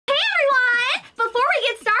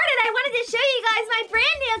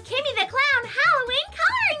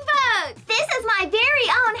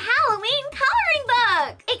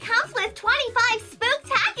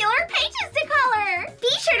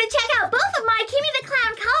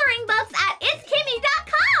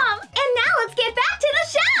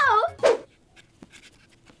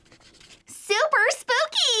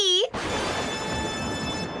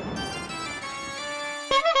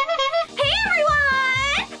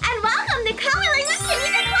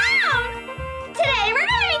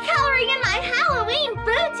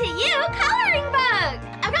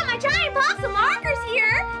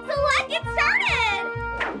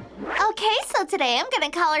today I'm gonna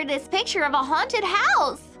color this picture of a haunted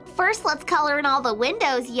house. First, let's color in all the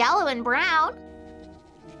windows yellow and brown.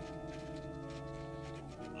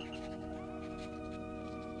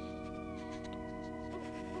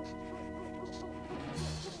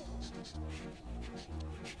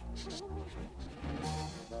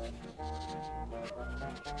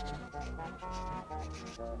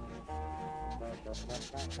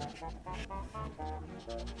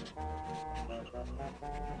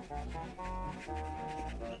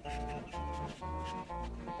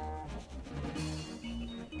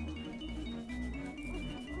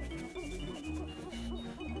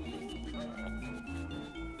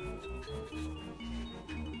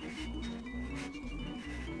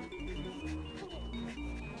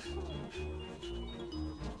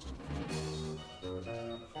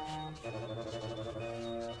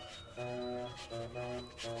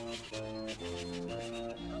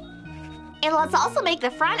 And let's also make the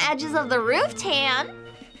front edges of the roof tan.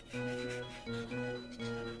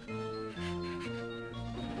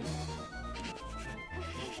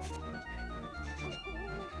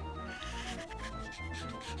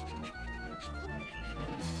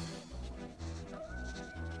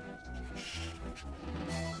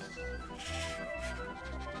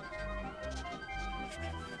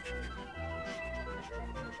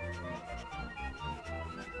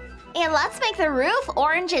 And let's make the roof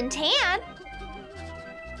orange and tan.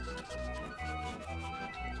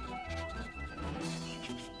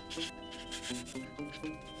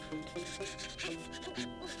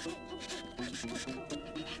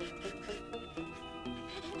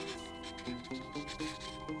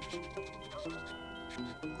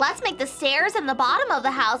 Let's make the stairs and the bottom of the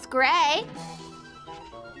house gray.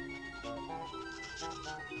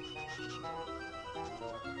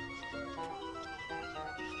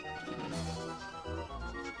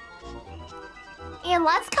 And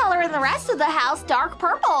let's color in the rest of the house dark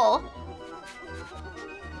purple.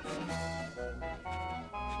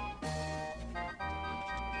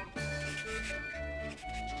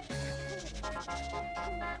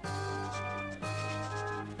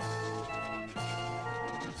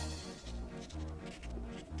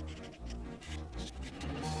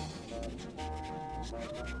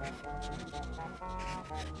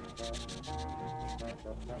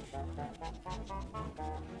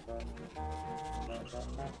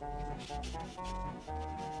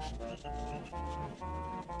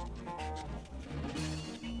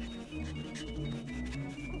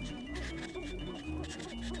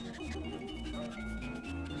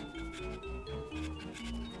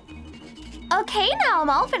 Okay, now I'm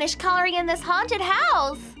all finished coloring in this haunted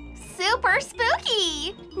house. Super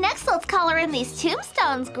spooky! Next, let's color in these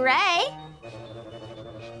tombstones gray.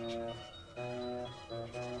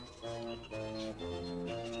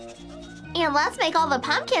 And let's make all the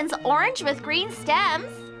pumpkins orange with green stems.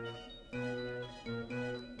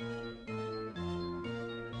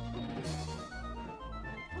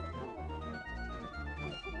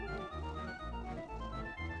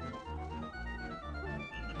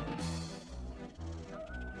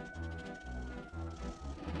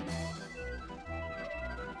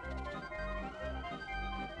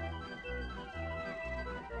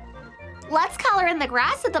 Let's color in the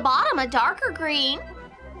grass at the bottom a darker green.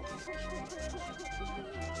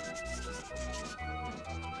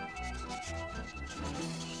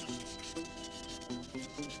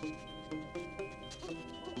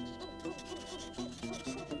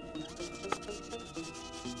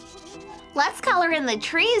 Let's color in the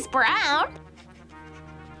trees brown.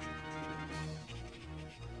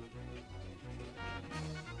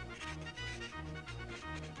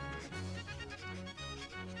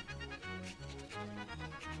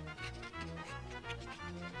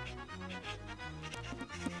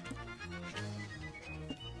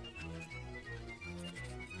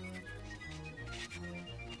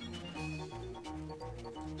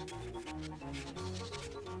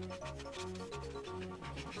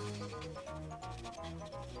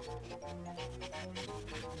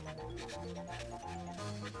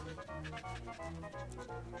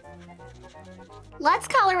 Let's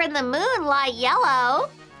color in the moon light yellow.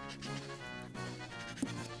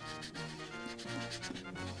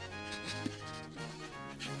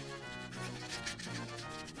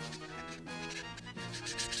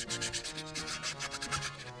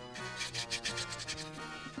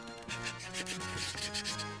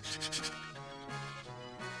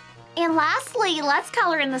 And lastly, let's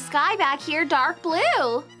color in the sky back here dark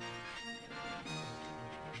blue.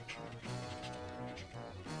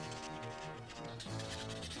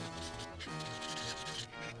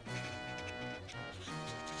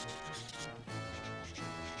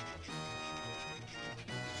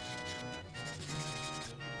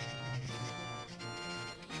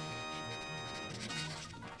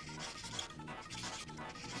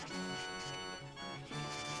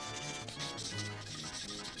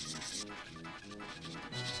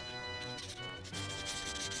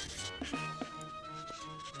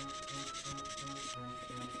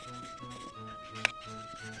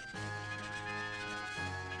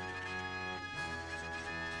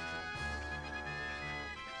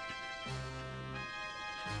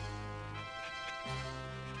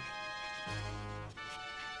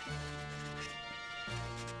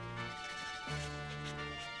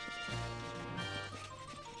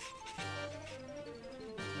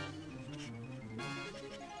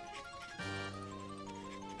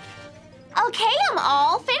 Okay, I'm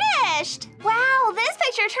all finished. Wow, this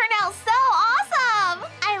picture turned out so awesome.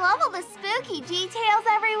 I love all the spooky details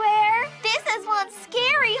everywhere. This is one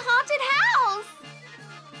scary haunted house.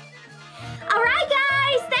 Alright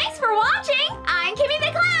guys, thanks for watching. I'm Kimmi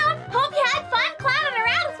the Clown. Hope you had fun clowning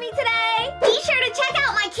around with me today. Be sure to check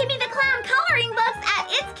out my Kimmi the Clown coloring books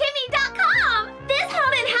at itskimmi.com. This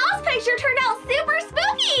haunted house picture turned out super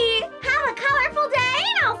spooky. Have a colorful day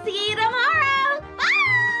and I'll see you tomorrow. Bye!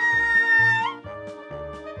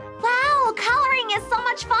 Wow, coloring is so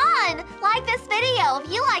much fun. Like this video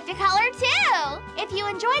if you like to color too. If you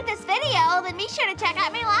enjoyed this video, then be sure to check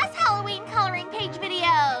out my last Halloween coloring page video.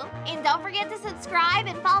 And don't forget to subscribe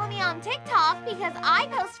and follow me on TikTok because I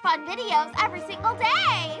post fun videos every single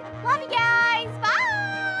day. Love you guys!